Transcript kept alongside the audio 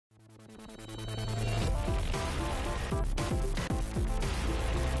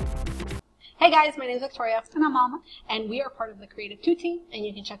Hey guys, my name is Victoria. And I'm Alma. And we are part of the Creative 2 team, and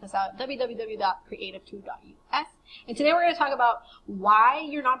you can check us out at www.creative2.us. And today we're going to talk about why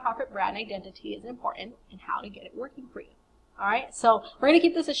your nonprofit brand identity is important and how to get it working for you. Alright, so we're going to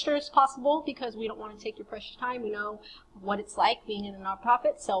keep this as short as possible because we don't want to take your precious time. We know what it's like being in a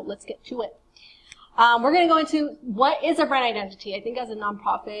nonprofit, so let's get to it. We're going to go into what is a brand identity. I think as a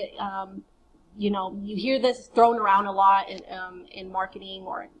nonprofit, you know, you hear this thrown around a lot in marketing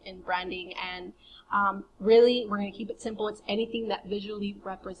or in branding, and really we're going to keep it simple. It's anything that visually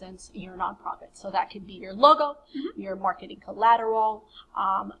represents your nonprofit. So that could be your logo, your marketing collateral.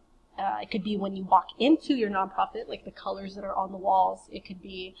 It could be when you walk into your nonprofit, like the colors that are on the walls. It could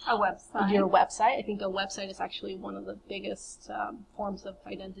be A website. Your website. I think a website is actually one of the biggest forms of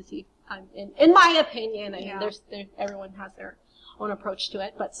identity, in my opinion. I mean, everyone has their own approach to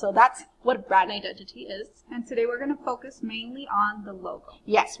it, but so that's what brand identity is. And today we're going to focus mainly on the logo.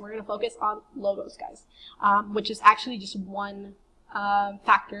 Yes, we're going to focus on logos, guys, which is actually just one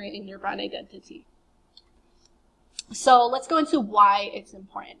factor in your brand identity. So let's go into why it's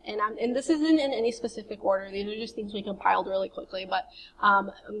important. And this isn't in any specific order. These are just things we compiled really quickly, but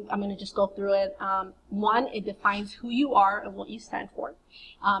I'm going to just go through it. One, it defines who you are and what you stand for.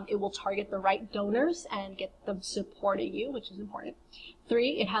 It will target the right donors and get them supporting you, which is important.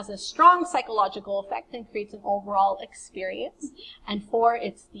 3, it has a strong psychological effect and creates an overall experience. And 4,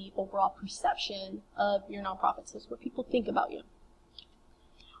 it's the overall perception of your nonprofit. So it's what people think about you.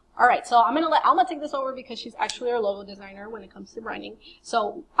 All right, so I'm going to let Alma take this over because she's actually our logo designer when it comes to branding.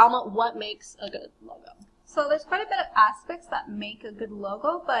 So, Alma, what makes a good logo? So there's quite a bit of aspects that make a good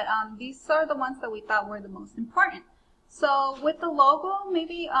logo, but these are the ones that we thought were the most important. So with the logo,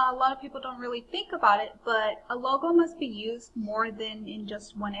 maybe a lot of people don't really think about it, but a logo must be used more than in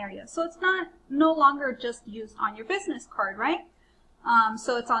just one area. So it's no longer just used on your business card, right?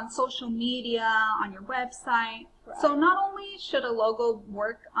 So it's on social media, on your website. Right. So not only should a logo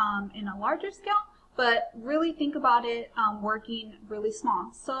work in a larger scale, but really think about it working really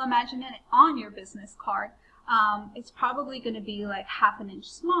small. So imagine it on your business card. It's probably going to be like ½ an inch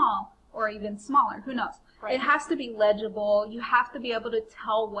small or even smaller. Who knows? Right. It has to be legible. You have to be able to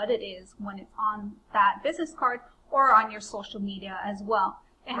tell what it is when it's on that business card or on your social media as well.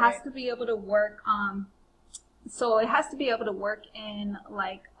 It has to be able to work. So it has to be able to work in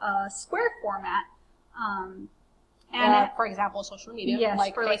like a square format. For example, social media, yes,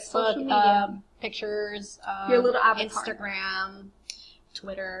 like for Facebook, social media, pictures, your little avatar. Instagram,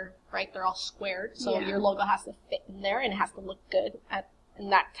 Twitter, right? They're all squared, so Yeah. your logo has to fit in there and it has to look good in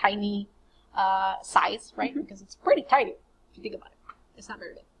that tiny size, right? Because it's pretty tiny if you think about it. It's not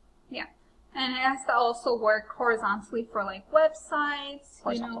very big. Yeah, and it has to also work horizontally for like websites.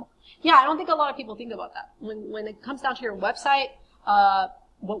 Horizontal. Yeah, I don't think a lot of people think about that. When it comes down to your website,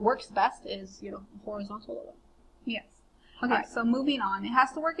 what works best is horizontal logo. Yes. Okay, so moving on. It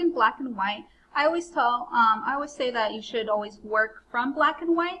has to work in black and white. I always say that you should always work from black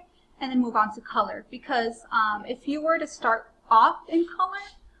and white and then move on to color, because if you were to start off in color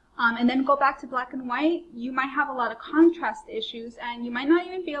and then go back to black and white, you might have a lot of contrast issues and you might not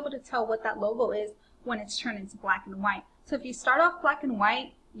even be able to tell what that logo is when it's turned into black and white. So if you start off black and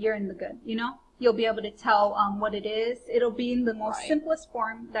white, you're in the good, You'll be able to tell what it is. It'll be in the most simplest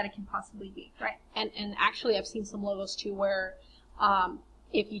form that it can possibly be, right? And actually, I've seen some logos too where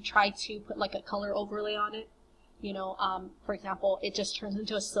if you try to put like a color overlay on it, for example, it just turns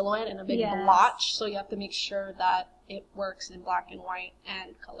into a silhouette and a big blotch. So you have to make sure that it works in black and white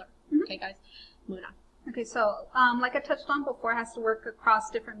and color. Okay, guys, moving on. Okay, so like I touched on before, it has to work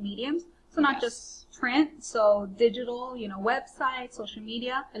across different mediums. So not just print, so digital, website, social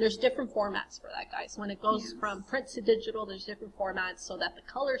media. And there's different formats for that, guys. When it goes from print to digital, there's different formats so that the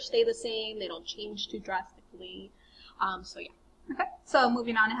colors stay the same. They don't change too drastically. So yeah. Okay, so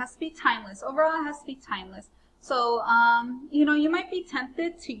moving on, it has to be timeless. Overall, it has to be timeless. So, you might be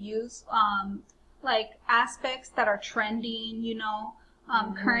tempted to use like aspects that are trending,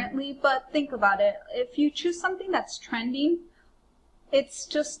 currently, but think about it. If you choose something that's trending, it's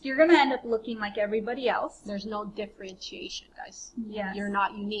just, you're going to end up looking like everybody else. There's no differentiation, guys. Yes. You're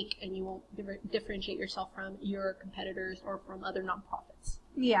not unique, and you won't differentiate yourself from your competitors or from other nonprofits.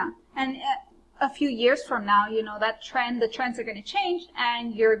 Yeah. And a few years from now, the trends are going to change,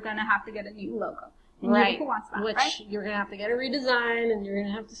 and you're going to have to get a new logo. And right. Who wants that, Which right? You're going to have to get a redesign, and you're going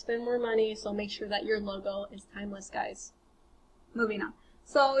to have to spend more money, so make sure that your logo is timeless, guys. Moving on.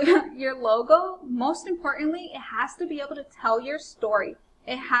 So your logo, most importantly, it has to be able to tell your story.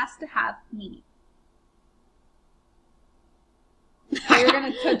 It has to have meaning. So you're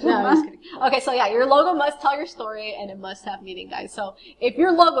gonna touch No, on I'm just that? kidding. Okay, so yeah, your logo must tell your story and it must have meaning, guys. So if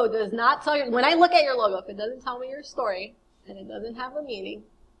your logo does not tell when I look at your logo, if it doesn't tell me your story and it doesn't have a meaning,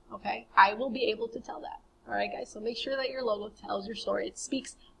 okay, I will be able to tell that. All right, guys. So make sure that your logo tells your story. It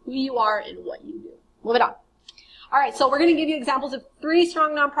speaks who you are and what you do. Moving on. All right, so we're going to give you examples of 3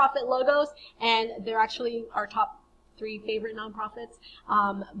 strong nonprofit logos, and they're actually our top 3 favorite nonprofits.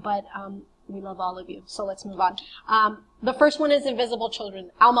 But we love all of you. So let's move on. The first one is Invisible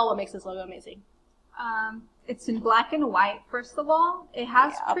Children. Alma, what makes this logo amazing? It's in black and white. First of all, it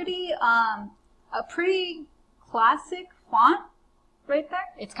has Yeah. a pretty classic font right there.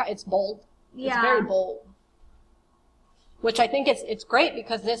 It's bold. Yeah. It's very bold. Which I think it's great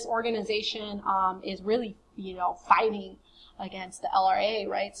because this organization is really, fighting against the LRA,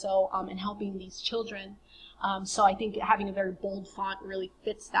 right? So and helping these children. So I think having a very bold font really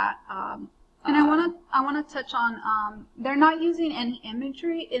fits that. And I wanna touch on they're not using any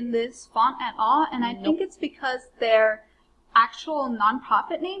imagery in this font at all, and I think it's because their actual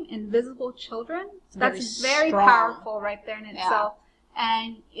nonprofit name, Invisible Children, that's very strong. Powerful right there in Yeah. itself.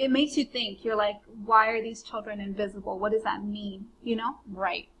 And it makes you think. You're like, why are these children invisible? What does that mean?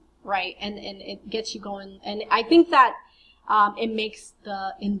 Right. And it gets you going. And I think that it makes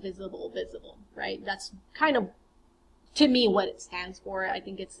the invisible visible, right? That's kind of, to me, what it stands for. I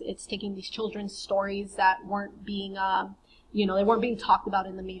think it's taking these children's stories that weren't being, they weren't being talked about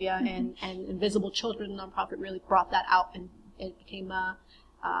in the media, and Invisible Children nonprofit really brought that out, and it became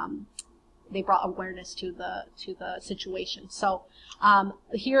they brought awareness to the situation. So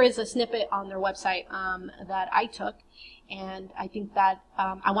here is a snippet on their website that I took, and I think that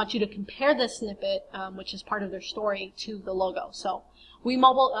I want you to compare this snippet, which is part of their story, to the logo. So we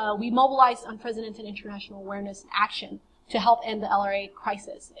mobilized unprecedented international awareness and action to help end the LRA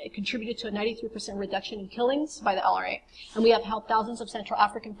crisis. It contributed to a 93% reduction in killings by the LRA, and we have helped thousands of Central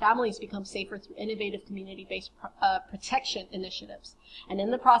African families become safer through innovative community-based protection initiatives. And in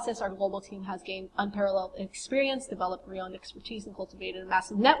the process, our global team has gained unparalleled experience, developed real expertise, and cultivated a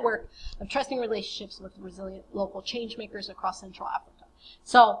massive network of trusting relationships with resilient local change makers across Central Africa.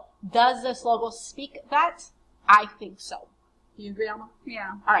 So, does this logo speak that? I think so. Do you agree, Alma?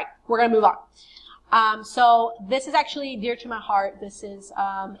 Yeah. All right, we're going to move on. So this is actually dear to my heart. This is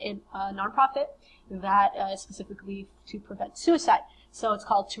a nonprofit that is specifically to prevent suicide. So it's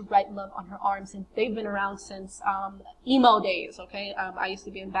called To Write Love on Her Arms, and they've been around since emo days, okay? I used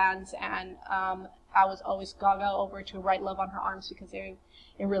to be in bands, and I was always gaga over To Write Love on Her Arms because it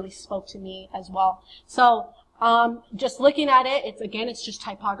really spoke to me as well. So just looking at it, it's just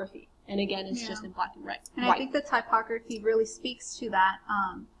typography. And again, it's just in black and white. And I think the typography really speaks to that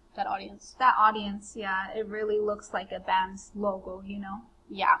audience. That audience, yeah. It really looks like a band's logo,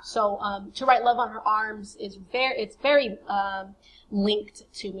 Yeah. So To Write Love on Her Arms is very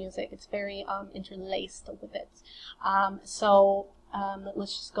linked to music. It's very interlaced with it.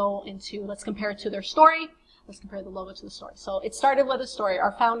 Let's compare it to their story. Let's compare the logo to the story. So it started with a story.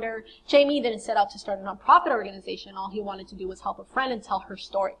 Our founder, Jamie, didn't set out to start a nonprofit organization. All he wanted to do was help a friend and tell her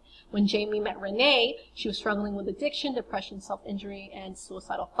story. When Jamie met Renee, she was struggling with addiction, depression, self-injury, and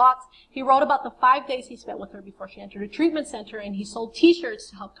suicidal thoughts. He wrote about the 5 days he spent with her before she entered a treatment center, and he sold t-shirts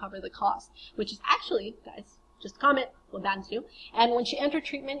to help cover the cost, which is actually, guys, just comment what bands do. And when she entered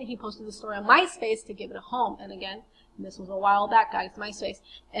treatment, he posted the story on MySpace to give it a home. And again, this was a while back, guys, MySpace.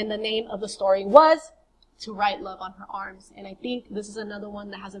 And the name of the story was To Write Love on Her Arms. And I think this is another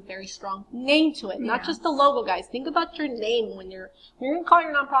one that has a very strong name to it. Yeah. Not just the logo, guys. Think about your name when you're going to call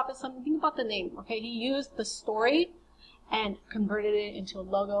your nonprofit something. Think about the name, okay? He used the story and converted it into a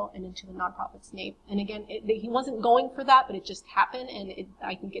logo and into the nonprofit's name. And again, he wasn't going for that, but it just happened, and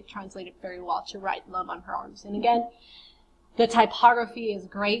I think it translated very well, To Write Love on Her Arms. And again, the typography is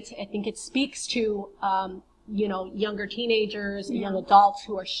great. I think it speaks to younger teenagers, young adults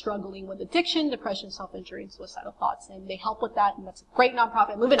who are struggling with addiction, depression, self-injury, and suicidal thoughts. And they help with that, and that's a great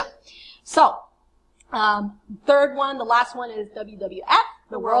nonprofit. Moving on. So, third one, the last one is WWF,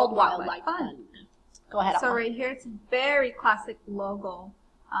 the World Wildlife Fund. Go ahead. So right here, it's a very classic logo.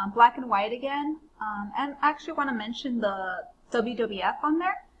 Black and white again. And I actually want to mention the WWF on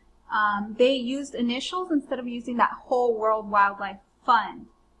there. They used initials instead of using that whole World Wildlife Fund.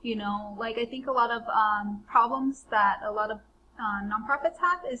 I think a lot of problems that a lot of nonprofits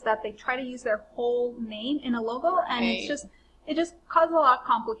have is that they try to use their whole name in a logo, and it just causes a lot of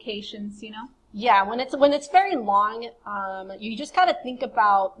complications, Yeah, when it's very long, you just gotta think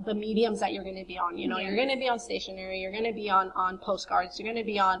about the mediums that you're gonna be on. You know, Yeah. you're gonna be on stationery, you're gonna be on postcards, you're gonna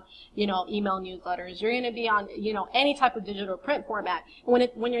be on, you know, email newsletters, you're gonna be on, you know, any type of digital print format.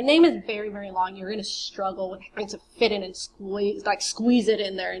 When your name is very, very long, you're gonna struggle with trying to fit in and squeeze it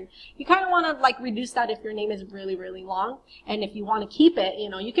in there. And you kind of want to like reduce that if your name is really, really long. And if you want to keep it, you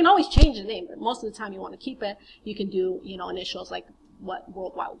know, you can always change the name, but most of the time you want to keep it. You can do, you know, initials like what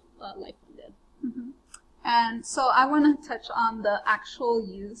World Wildlife Fund did. Mm-hmm. And so I want to touch on the actual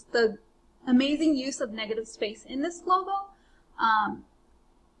use, the amazing use of negative space in this logo.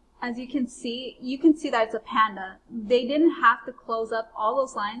 As you can see that it's a panda. They didn't have to close up all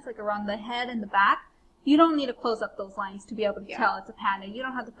those lines like around the head and the back. You don't need to close up those lines to be able to tell it's a panda. You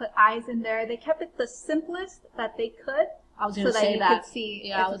don't have to put eyes in there. They kept it the simplest that they could. I was going to so say that you could see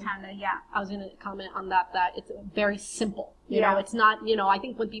it's a panda. Yeah. I was going to comment on that it's very simple. You know, it's not, you know, I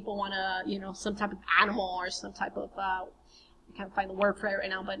think when people want to, you know, some type of animal or some type of, I can't find the word for it right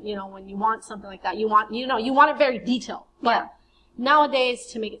now, but, you know, when you want something like that, you want it very detailed. But nowadays,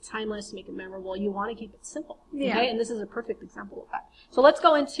 to make it timeless, to make it memorable, you want to keep it simple. Yeah. Okay? And this is a perfect example of that. So let's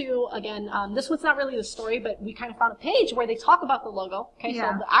go into, again, this one's not really the story, but we kind of found a page where they talk about the logo. Okay, so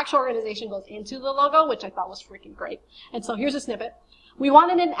the actual organization goes into the logo, which I thought was freaking great. And so here's a snippet. We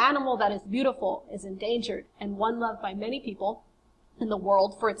wanted an animal that is beautiful, is endangered, and one loved by many people in the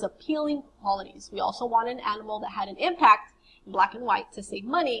world for its appealing qualities. We also wanted an animal that had an impact in black and white to save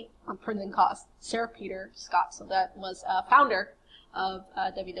money on printing costs. Sarah Peter Scott, so that was a founder of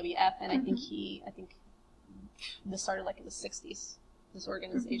WWF, and I think this started like in the 60s, this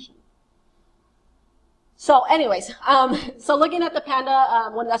organization. So anyways, so looking at the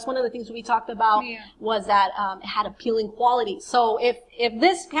panda, that's one of the things we talked about was that it had appealing qualities. So if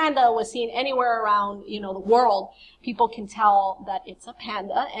this panda was seen anywhere around, you know, the world, people can tell that it's a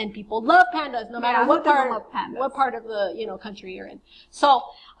panda, and people love pandas no matter what part of the, you know, country you're in. So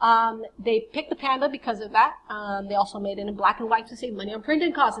they picked the panda because of that. They also made it in black and white to save money on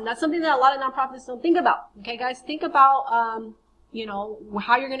printing costs, and that's something that a lot of nonprofits don't think about. Okay, guys, think about you know,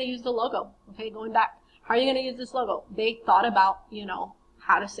 how you're going to use the logo. Okay, going back. How are you going to use this logo? They thought about, you know,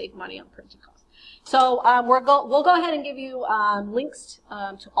 how to save money on printing costs. So we'll go ahead and give you links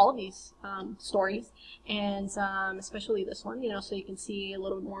to all of these stories, and especially this one, you know, so you can see a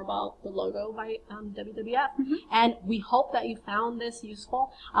little bit more about the logo by WWF. And we hope that you found this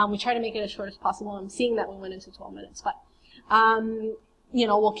useful. We try to make it as short as possible. I'm seeing that we went into 12 minutes, but you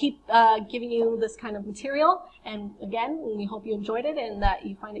know, we'll keep giving you this kind of material. And again, we hope you enjoyed it and that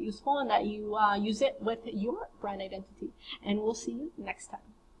you find it useful and that you use it with your brand identity. And we'll see you next time.